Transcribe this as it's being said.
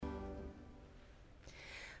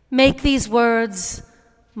Make these words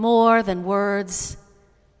more than words,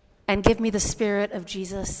 and give me the Spirit of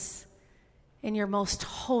Jesus. In your most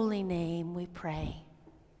holy name we pray.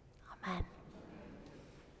 Amen.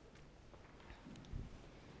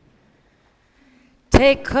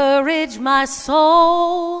 Take courage, my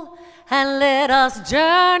soul, and let us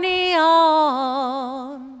journey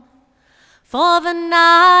on. For the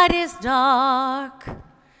night is dark,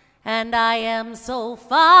 and I am so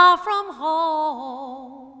far from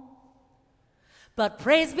home. But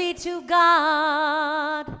praise be to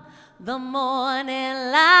God, the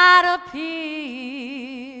morning light appears.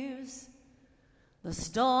 The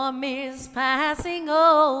storm is passing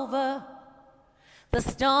over. The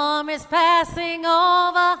storm is passing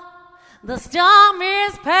over. The storm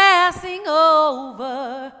is passing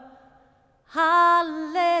over.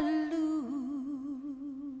 Hallelujah.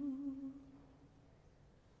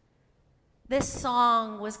 This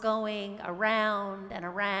song was going around and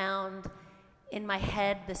around in my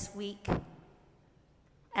head this week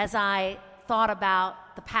as I thought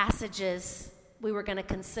about the passages we were going to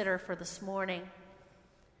consider for this morning.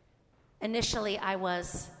 Initially, I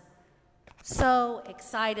was so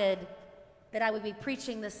excited that I would be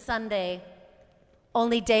preaching this Sunday,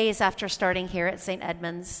 only days after starting here at St.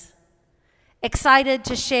 Edmunds. Excited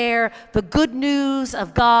to share the good news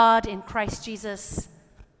of God in Christ Jesus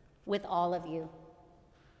with all of you.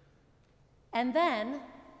 And then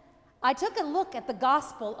I took a look at the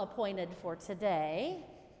gospel appointed for today.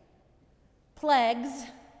 Plagues,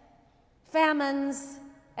 famines,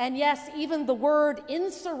 and yes, even the word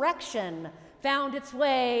insurrection found its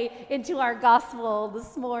way into our gospel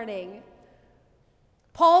this morning.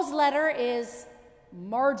 Paul's letter is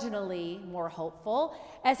marginally more hopeful,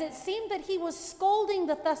 as it seemed that he was scolding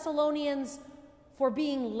the Thessalonians for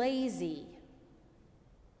being lazy.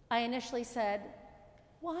 I initially said,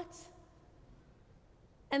 "What?"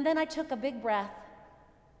 And then I took a big breath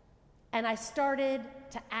and I started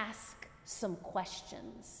to ask some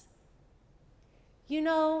questions. You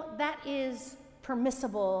know, that is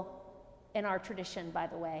permissible in our tradition, by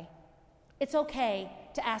the way. It's okay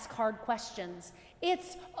to ask hard questions.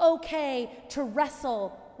 It's okay to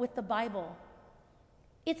wrestle with the Bible.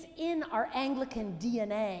 It's in our Anglican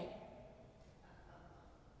DNA.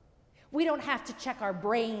 We don't have to check our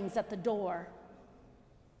brains at the door.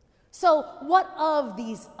 So what of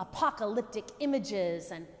these apocalyptic images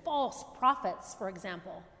and false prophets, for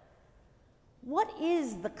example? What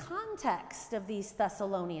is the context of these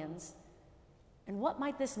Thessalonians? And what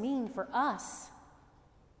might this mean for us?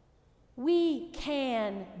 We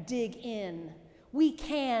can dig in. We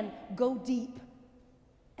can go deep.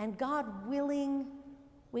 And God willing,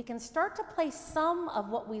 we can start to place some of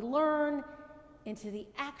what we learn into the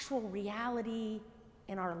actual reality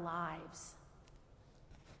in our lives.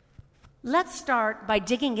 Let's start by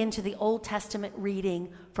digging into the Old Testament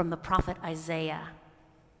reading from the prophet Isaiah.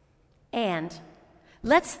 And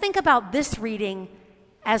let's think about this reading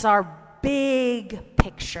as our big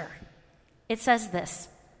picture. It says this: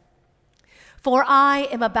 "For I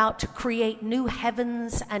am about to create new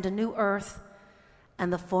heavens and a new earth,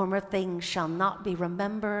 and the former things shall not be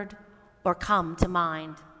remembered or come to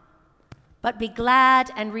mind. But be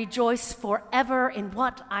glad and rejoice forever in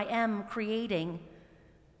what I am creating."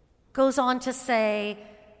 Goes on to say,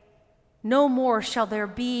 "No more shall there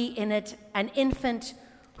be in it an infant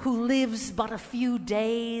who lives but a few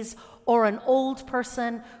days, or an old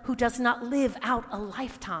person who does not live out a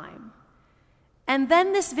lifetime." And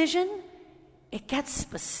then this vision, it gets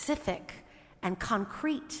specific and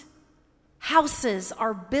concrete. Houses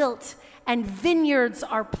are built and vineyards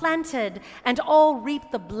are planted, and all reap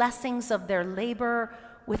the blessings of their labor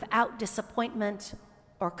without disappointment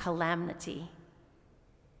or calamity.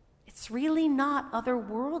 It's really not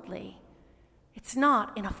otherworldly. It's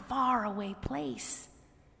not in a faraway place.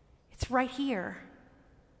 It's right here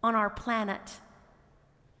on our planet.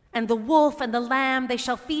 "And the wolf and the lamb, they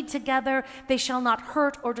shall feed together. They shall not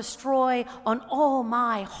hurt or destroy on all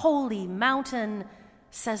my holy mountain,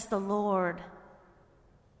 says the Lord."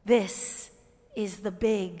 This is the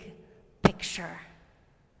big picture.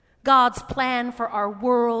 God's plan for our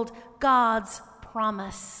world, God's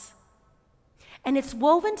promise. And it's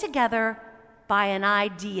woven together by an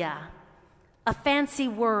idea, a fancy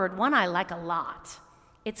word, one I like a lot.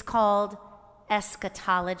 It's called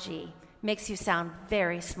eschatology. Makes you sound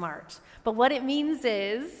very smart. But what it means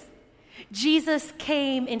is Jesus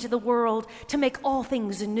came into the world to make all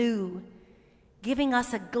things new, giving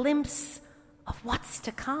us a glimpse of what's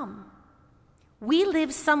to come. We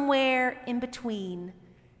live somewhere in between,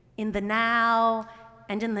 in the now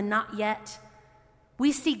and in the not yet.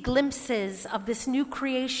 We see glimpses of this new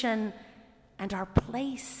creation and our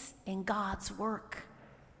place in God's work.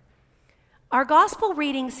 Our gospel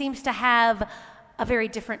reading seems to have a very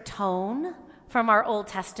different tone from our Old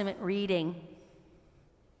Testament reading.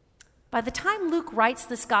 By the time Luke writes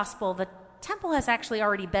this gospel, the temple has actually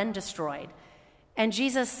already been destroyed, and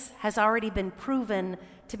Jesus has already been proven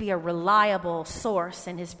to be a reliable source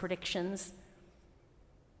in his predictions.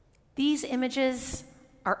 These images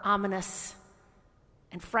are ominous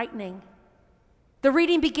and frightening. The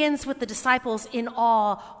reading begins with the disciples in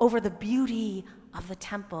awe over the beauty of the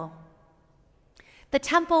temple. The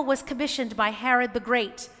temple was commissioned by Herod the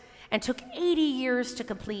Great and took 80 years to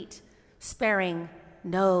complete, sparing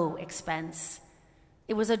no expense.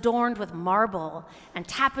 It was adorned with marble and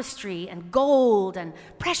tapestry and gold and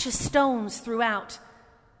precious stones throughout.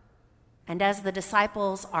 And as the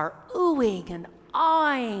disciples are oohing and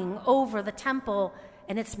awing over the temple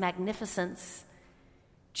and its magnificence,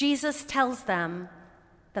 Jesus tells them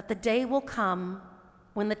that the day will come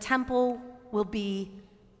when the temple will be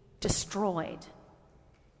destroyed.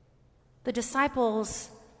 The disciples,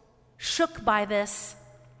 shook by this,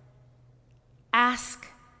 ask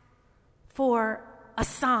for a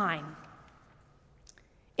sign.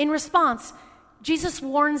 In response, Jesus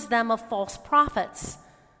warns them of false prophets,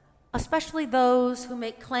 especially those who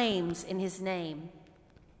make claims in his name.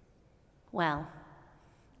 Well,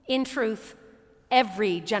 in truth,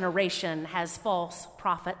 every generation has false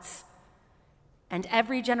prophets, and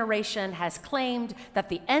every generation has claimed that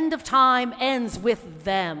the end of time ends with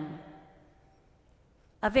them.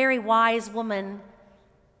 A very wise woman,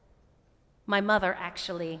 my mother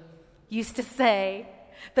actually, used to say,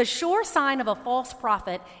 the sure sign of a false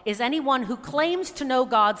prophet is anyone who claims to know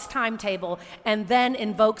God's timetable and then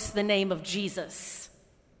invokes the name of Jesus.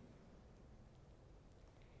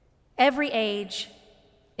 Every age,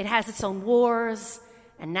 it has its own wars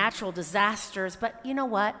and natural disasters, but you know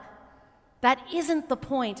what? That isn't the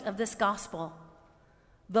point of this gospel.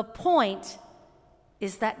 The point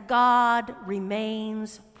is that God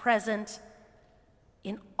remains present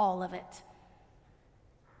in all of it.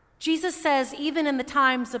 Jesus says, even in the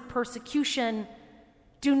times of persecution,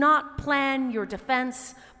 do not plan your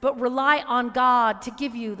defense, but rely on God to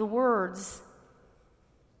give you the words.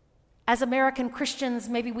 As American Christians,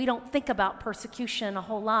 maybe we don't think about persecution a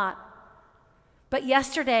whole lot. But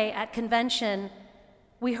yesterday at convention,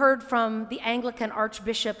 we heard from the Anglican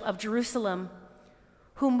Archbishop of Jerusalem,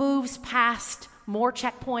 who moves past more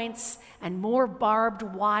checkpoints and more barbed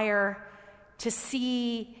wire to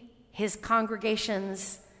see his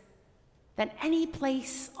congregations than any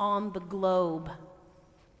place on the globe.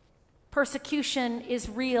 Persecution is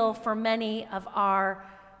real for many of our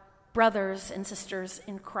brothers and sisters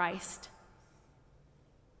in Christ.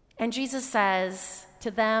 And Jesus says to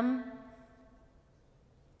them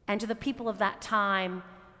and to the people of that time,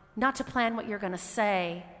 not to plan what you're going to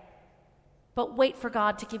say, but wait for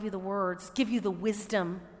God to give you the words, give you the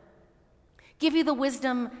wisdom. Give you the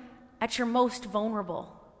wisdom at your most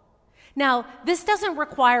vulnerable. Now, this doesn't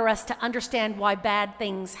require us to understand why bad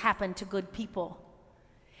things happen to good people.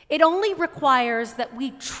 It only requires that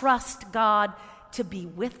we trust God to be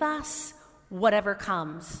with us, whatever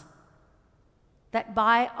comes. That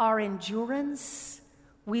by our endurance,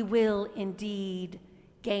 we will indeed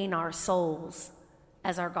gain our souls,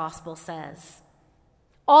 as our gospel says.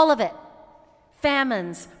 All of it.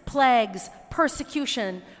 Famines, plagues,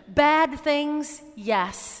 persecution, bad things,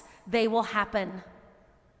 yes, they will happen.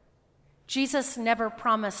 Jesus never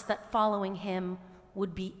promised that following him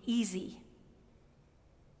would be easy.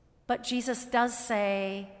 But Jesus does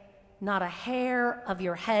say, not a hair of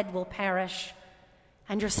your head will perish,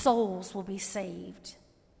 and your souls will be saved.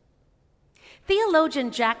 Theologian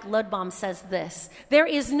Jack Ludbaum says this: there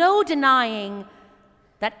is no denying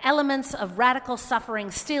that elements of radical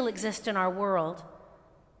suffering still exist in our world.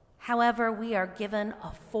 However, we are given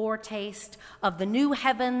a foretaste of the new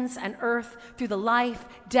heavens and earth through the life,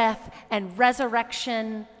 death, and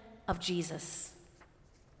resurrection of Jesus.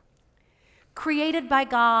 Created by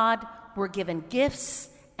God, we're given gifts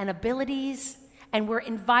and abilities, and we're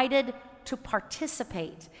invited to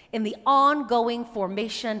participate in the ongoing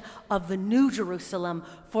formation of the New Jerusalem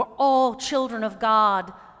for all children of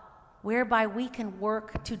God, whereby we can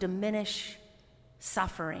work to diminish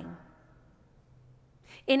suffering.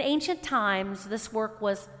 In ancient times, this work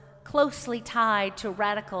was closely tied to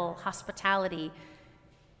radical hospitality,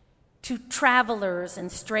 to travelers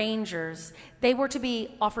and strangers. They were to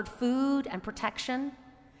be offered food and protection.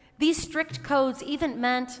 These strict codes even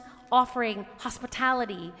meant offering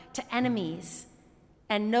hospitality to enemies,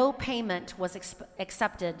 and no payment was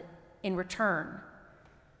accepted in return.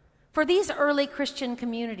 For these early Christian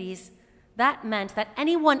communities, that meant that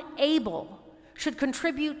anyone able should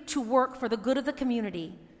contribute to work for the good of the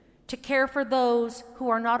community, to care for those who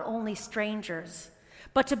are not only strangers,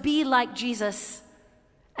 but to be like Jesus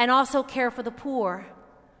and also care for the poor,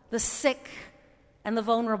 the sick, and the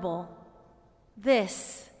vulnerable.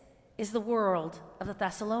 This is the world of the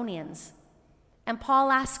Thessalonians. And Paul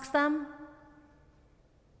asks them,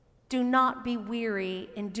 do not be weary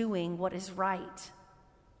in doing what is right.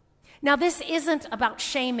 Now, this isn't about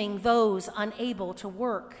shaming those unable to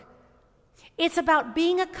work. It's about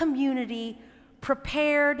being a community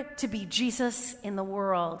prepared to be Jesus in the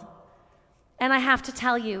world. And I have to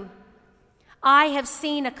tell you, I have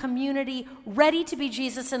seen a community ready to be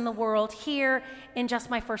Jesus in the world here in just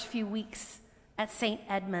my first few weeks at St.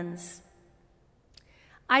 Edmunds.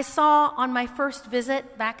 I saw on my first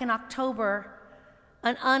visit back in October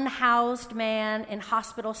an unhoused man in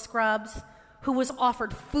hospital scrubs who was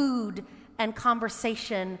offered food and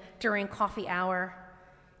conversation during coffee hour.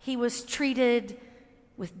 He was treated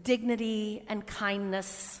with dignity and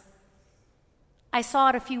kindness. I saw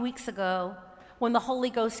it a few weeks ago when the Holy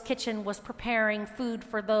Ghost Kitchen was preparing food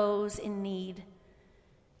for those in need.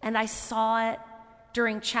 And I saw it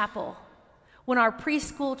during chapel when our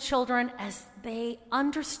preschool children, as they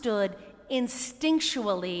understood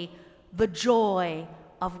instinctually the joy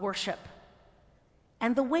of worship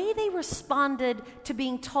and the way they responded to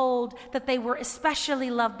being told that they were especially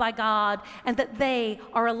loved by God and that they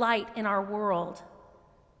are a light in our world.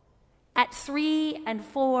 At 3 and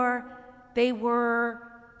 4, they were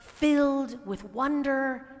filled with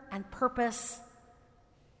wonder and purpose,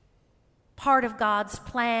 part of God's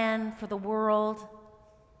plan for the world,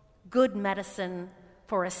 good medicine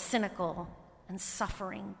for a cynical and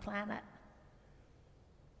suffering planet.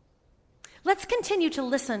 Let's continue to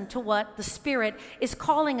listen to what the Spirit is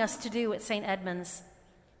calling us to do at St. Edmunds.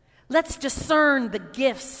 Let's discern the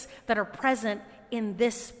gifts that are present in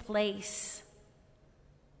this place.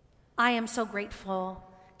 I am so grateful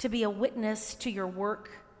to be a witness to your work,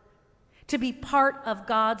 to be part of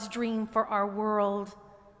God's dream for our world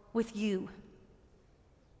with you.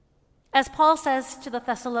 As Paul says to the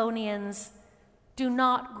Thessalonians, do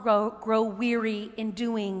not grow weary in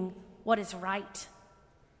doing what is right.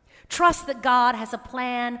 Trust that God has a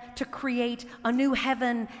plan to create a new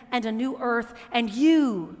heaven and a new earth, and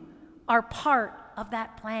you are part of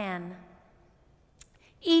that plan.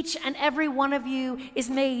 Each and every one of you is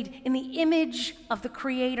made in the image of the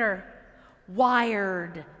Creator,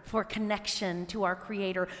 wired for connection to our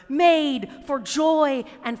Creator, made for joy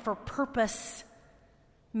and for purpose,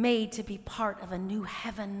 made to be part of a new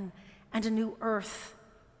heaven and a new earth.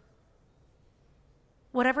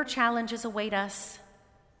 Whatever challenges await us,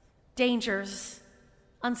 dangers,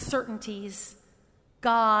 uncertainties,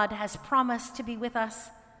 God has promised to be with us,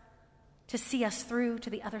 to see us through to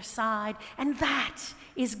the other side, and that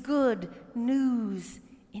is good news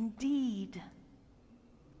indeed.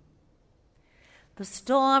 The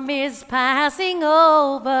storm is passing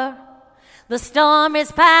over. The storm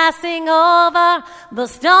is passing over. The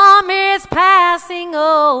storm is passing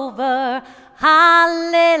over.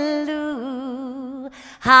 Hallelujah.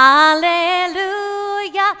 Hallelujah.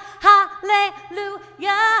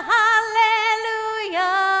 Hallelujah.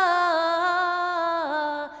 Hallelujah.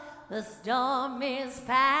 The storm is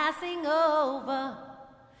passing over.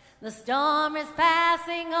 The storm is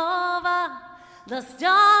passing over. The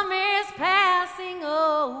storm is passing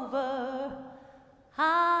over.